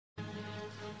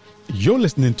You're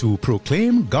listening to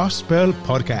Proclaim Gospel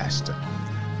Podcast,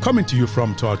 coming to you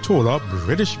from Tortola,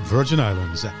 British Virgin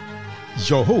Islands.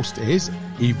 Your host is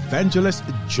Evangelist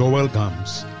Joel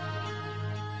Gums.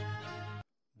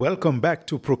 Welcome back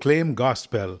to Proclaim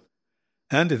Gospel.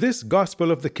 And this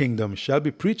gospel of the kingdom shall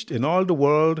be preached in all the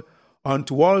world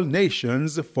unto all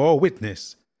nations for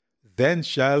witness. Then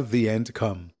shall the end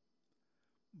come.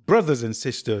 Brothers and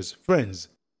sisters, friends,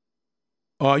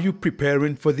 are you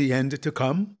preparing for the end to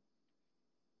come?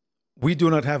 We do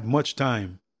not have much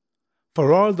time,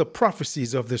 for all the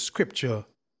prophecies of the Scripture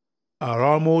are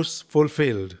almost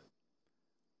fulfilled.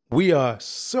 We are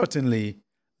certainly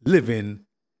living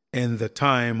in the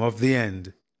time of the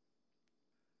end.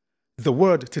 The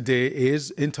word today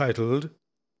is entitled,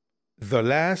 The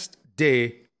Last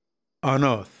Day on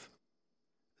Earth.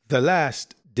 The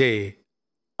Last Day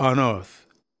on Earth.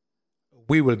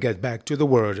 We will get back to the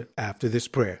word after this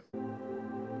prayer.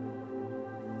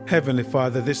 Heavenly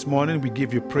Father, this morning we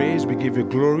give you praise, we give you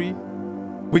glory,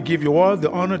 we give you all the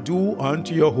honor due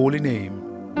unto your holy name.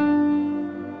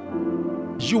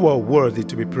 You are worthy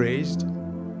to be praised.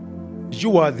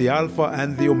 You are the Alpha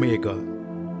and the Omega,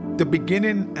 the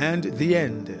beginning and the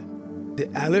end, the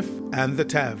Aleph and the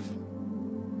Tav.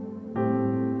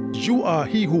 You are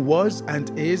he who was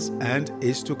and is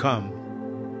to come.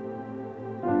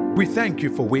 We thank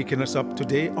you for waking us up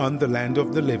today on the land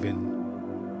of the living.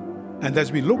 And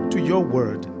as we look to your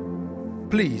word,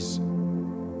 please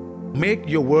make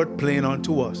your word plain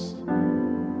unto us.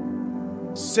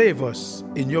 Save us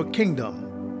in your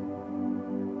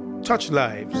kingdom. Touch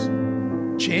lives,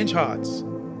 change hearts,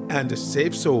 and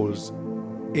save souls.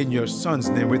 In your Son's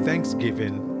name with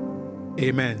thanksgiving.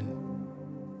 Amen.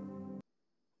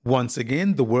 Once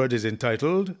again, the word is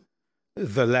entitled,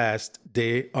 The Last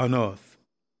Day on Earth.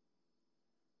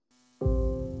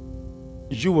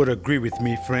 You would agree with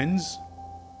me, friends,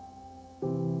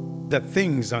 that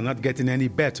things are not getting any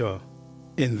better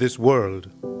in this world.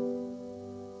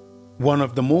 One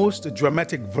of the most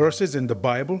dramatic verses in the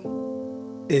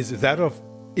Bible is that of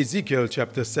Ezekiel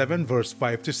chapter 7, verse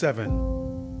 5 to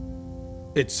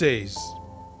 7. It says,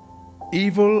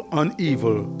 Evil on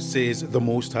evil, says the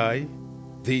Most High,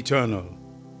 the Eternal.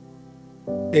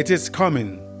 It is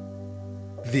coming.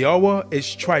 The hour is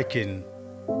striking,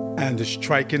 and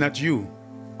striking at you.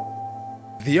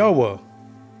 The hour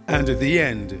and the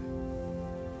end.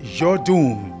 Your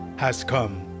doom has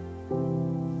come.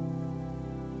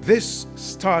 This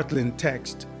startling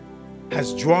text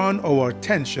has drawn our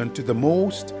attention to the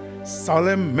most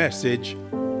solemn message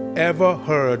ever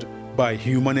heard by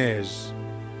human ears.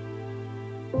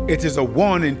 It is a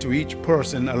warning to each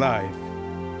person alive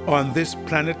on this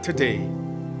planet today,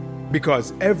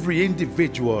 because every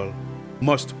individual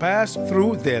must pass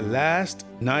through their last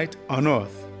night on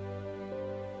earth.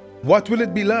 What will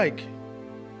it be like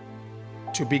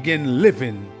to begin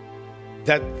living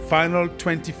that final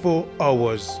 24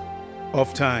 hours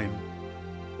of time?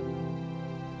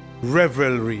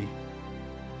 Revelry,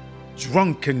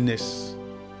 drunkenness,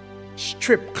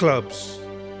 strip clubs,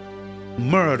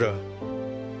 murder,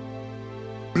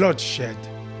 bloodshed,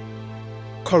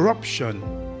 corruption,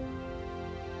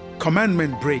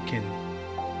 commandment breaking,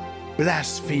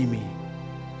 blasphemy,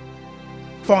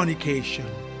 fornication,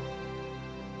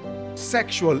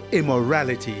 sexual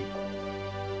immorality.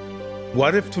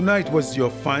 What if tonight was your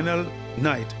final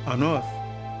night on earth?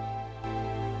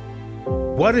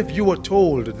 What if you were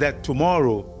told that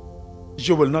tomorrow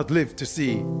you will not live to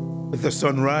see the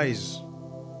sunrise?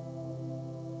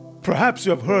 Perhaps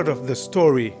you have heard of the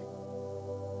story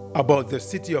about the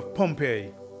city of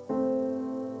Pompeii,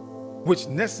 which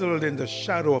nestled in the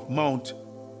shadow of Mount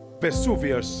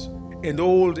Vesuvius in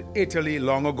old Italy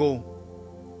long ago.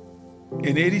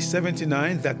 In AD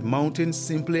 79, that mountain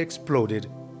simply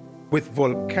exploded with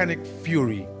volcanic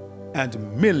fury,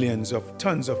 and millions of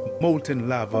tons of molten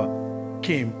lava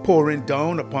came pouring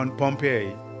down upon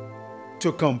Pompeii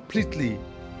to completely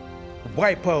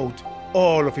wipe out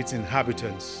all of its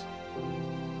inhabitants.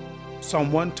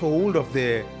 Someone told of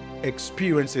their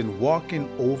experience in walking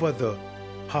over the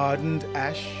hardened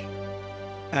ash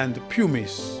and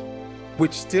pumice,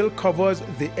 which still covers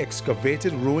the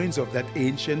excavated ruins of that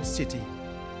ancient city.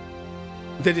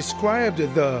 They described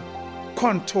the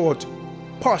contoured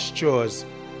postures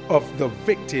of the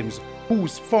victims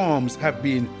whose forms have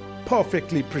been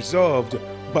perfectly preserved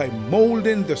by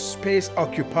molding the space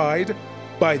occupied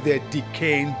by their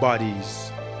decaying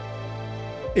bodies.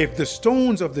 If the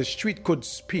stones of the street could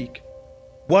speak,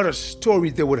 what a story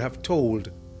they would have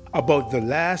told about the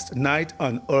last night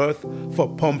on earth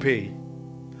for Pompeii.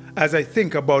 As I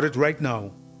think about it right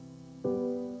now,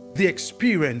 the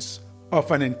experience of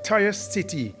an entire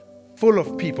city full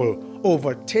of people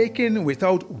overtaken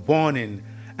without warning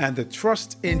and the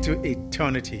thrust into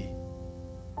eternity.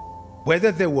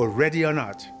 Whether they were ready or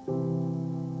not,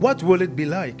 what will it be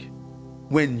like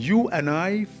when you and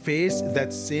I face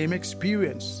that same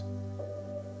experience?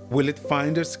 Will it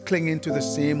find us clinging to the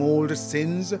same old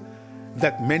sins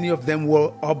that many of them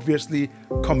were obviously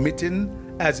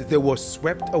committing as they were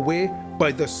swept away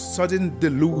by the sudden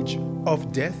deluge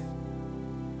of death?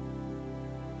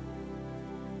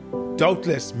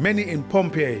 Doubtless many in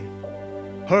Pompeii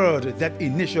heard that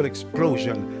initial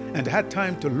explosion and had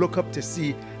time to look up to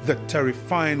see the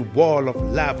terrifying wall of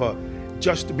lava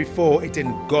just before it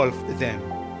engulfed them.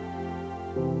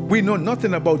 We know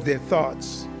nothing about their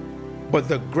thoughts, but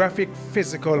the graphic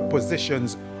physical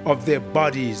positions of their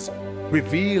bodies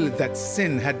reveal that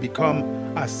sin had become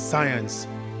a science,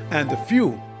 and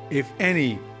few, if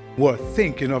any, were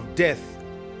thinking of death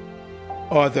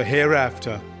or the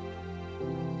hereafter.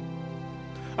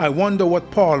 I wonder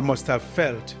what Paul must have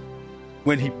felt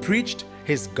when he preached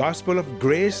his gospel of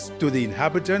grace to the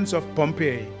inhabitants of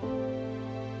Pompeii.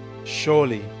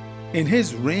 Surely, in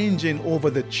his reigning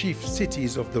over the chief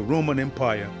cities of the Roman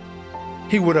Empire,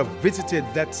 he would have visited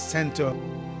that center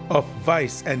of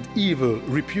vice and evil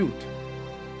repute.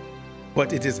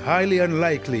 But it is highly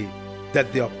unlikely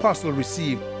that the apostle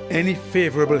received any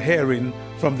favorable hearing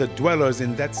from the dwellers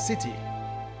in that city.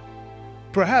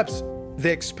 Perhaps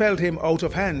they expelled him out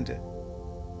of hand,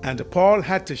 and Paul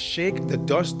had to shake the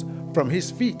dust from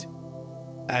his feet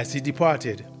as he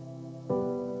departed.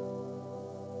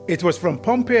 It was from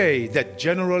Pompeii that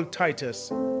General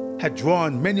Titus had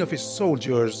drawn many of his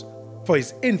soldiers for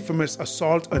his infamous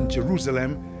assault on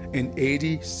Jerusalem in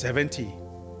AD 70.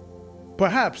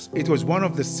 Perhaps it was one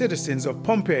of the citizens of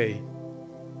Pompeii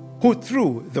who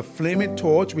threw the flaming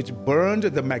torch which burned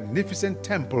the magnificent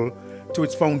temple to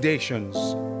its foundations.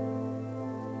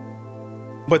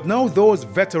 But now those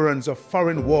veterans of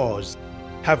foreign wars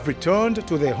have returned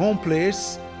to their home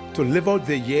place to live out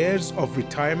their years of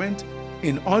retirement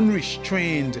in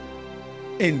unrestrained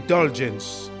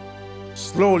indulgence.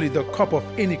 Slowly the cup of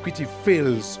iniquity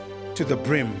fills to the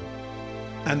brim,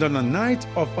 and on a night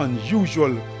of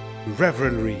unusual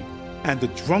revelry and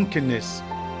drunkenness,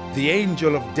 the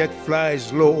angel of death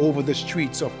flies low over the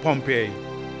streets of Pompeii.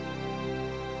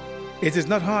 It is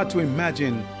not hard to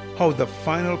imagine how the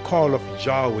final call of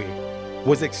Yahweh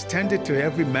was extended to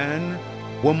every man,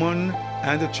 woman,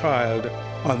 and child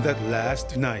on that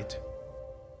last night.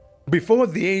 Before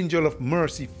the angel of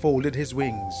mercy folded his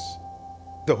wings,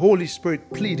 the Holy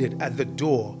Spirit pleaded at the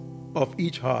door of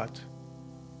each heart.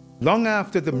 Long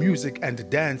after the music and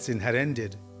dancing had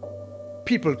ended,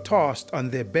 people tossed on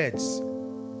their beds,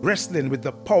 wrestling with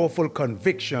the powerful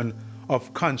conviction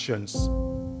of conscience.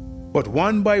 But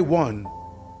one by one,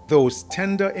 those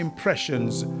tender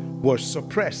impressions were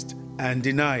suppressed and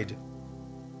denied.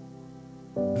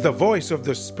 The voice of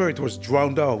the Spirit was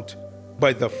drowned out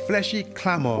by the fleshy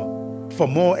clamor for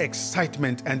more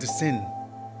excitement and sin.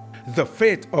 The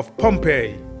fate of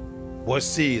Pompeii was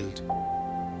sealed.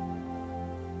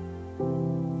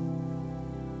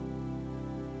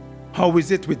 How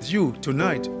is it with you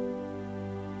tonight?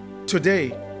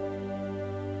 Today,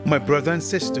 my brother and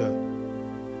sister,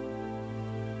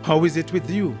 how is it with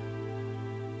you?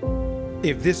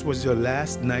 If this was your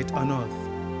last night on earth,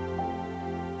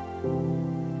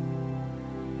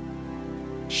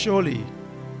 surely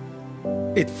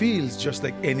it feels just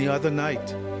like any other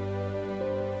night.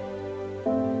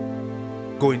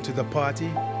 Going to the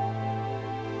party,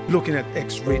 looking at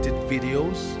X-rated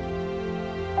videos,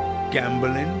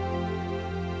 gambling,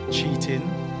 cheating,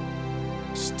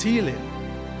 stealing,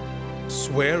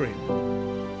 swearing.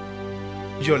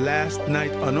 Your last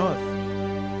night on earth.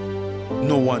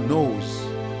 No one knows.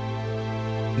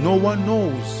 No one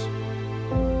knows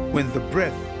when the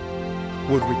breath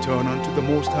would return unto the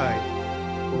Most High.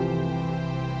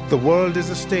 The world is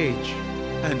a stage,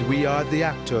 and we are the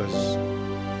actors.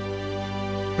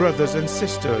 Brothers and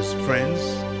sisters, friends,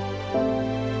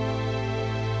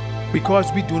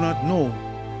 because we do not know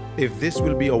if this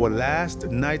will be our last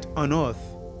night on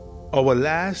earth, our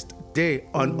last day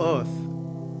on earth,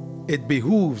 it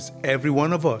behooves every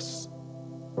one of us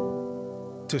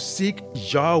to seek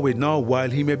Yahweh now while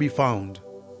he may be found,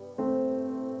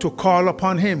 to call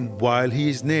upon him while he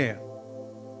is near,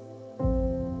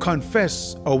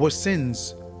 confess our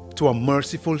sins to a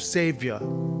merciful Savior,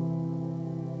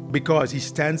 because he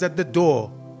stands at the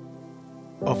door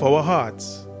of our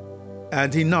hearts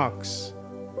and he knocks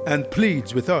and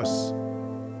pleads with us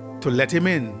to let him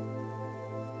in,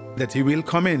 that he will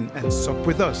come in and sup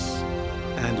with us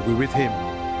and we with him.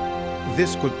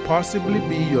 This could possibly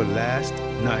be your last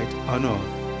night on earth.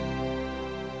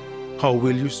 How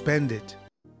will you spend it?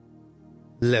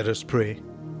 Let us pray.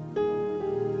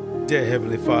 Dear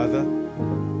Heavenly Father,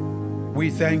 we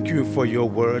thank you for your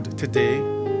word today,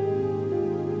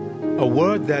 a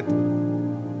word that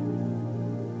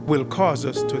will cause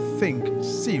us to think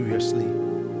seriously.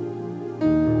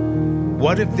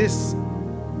 What if this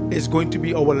is going to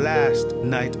be our last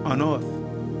night on earth?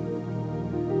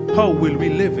 How will we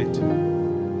live it?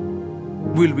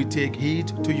 Will we take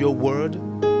heed to your word?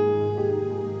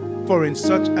 For in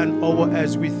such an hour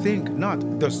as we think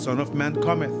not, the Son of Man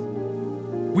cometh.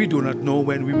 We do not know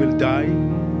when we will die.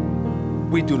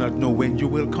 We do not know when you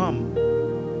will come.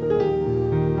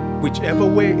 Whichever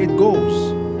way it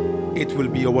goes, it will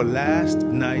be our last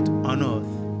night on earth.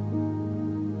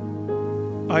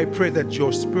 I pray that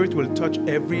your Spirit will touch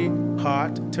every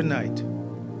heart tonight.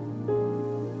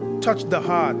 Touch the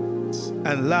hearts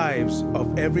and lives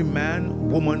of every man,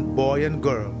 woman, boy, and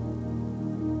girl.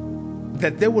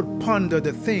 That they would ponder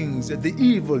the things, the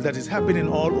evil that is happening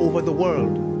all over the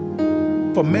world.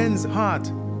 For men's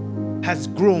heart has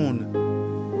grown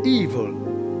evil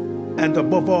and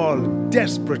above all,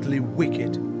 desperately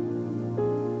wicked.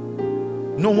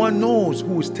 No one knows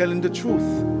who is telling the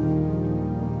truth.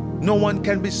 No one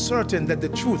can be certain that the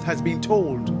truth has been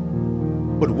told.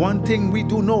 But one thing we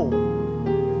do know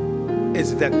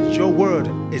is that your word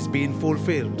is being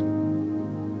fulfilled.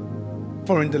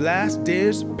 For in the last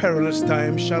days, perilous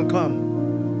times shall come.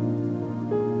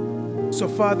 So,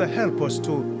 Father, help us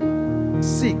to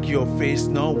seek your face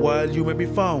now while you may be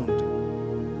found,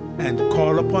 and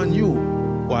call upon you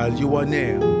while you are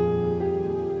near.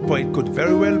 For it could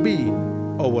very well be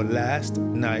our last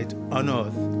night on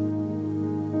earth.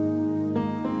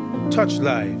 Touch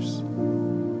lives,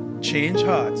 change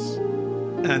hearts,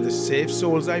 and save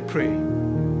souls, I pray.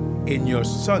 In your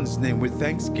Son's name with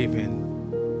thanksgiving.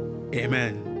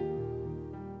 Amen.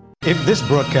 If this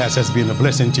broadcast has been a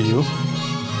blessing to you,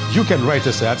 you can write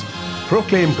us at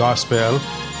Proclaim Gospel,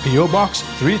 P.O. Box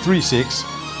 336,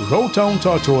 Rowtown,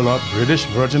 Tortola, British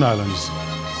Virgin Islands.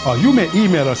 Or you may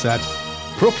email us at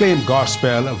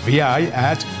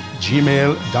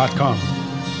proclaimgospelvi@gmail.com.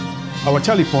 Our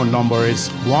telephone number is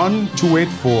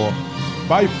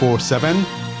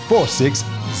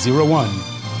 1-284-547-4601.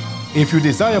 If you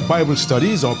desire Bible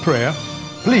studies or prayer,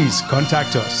 please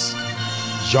contact us.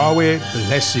 Yahweh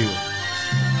bless you.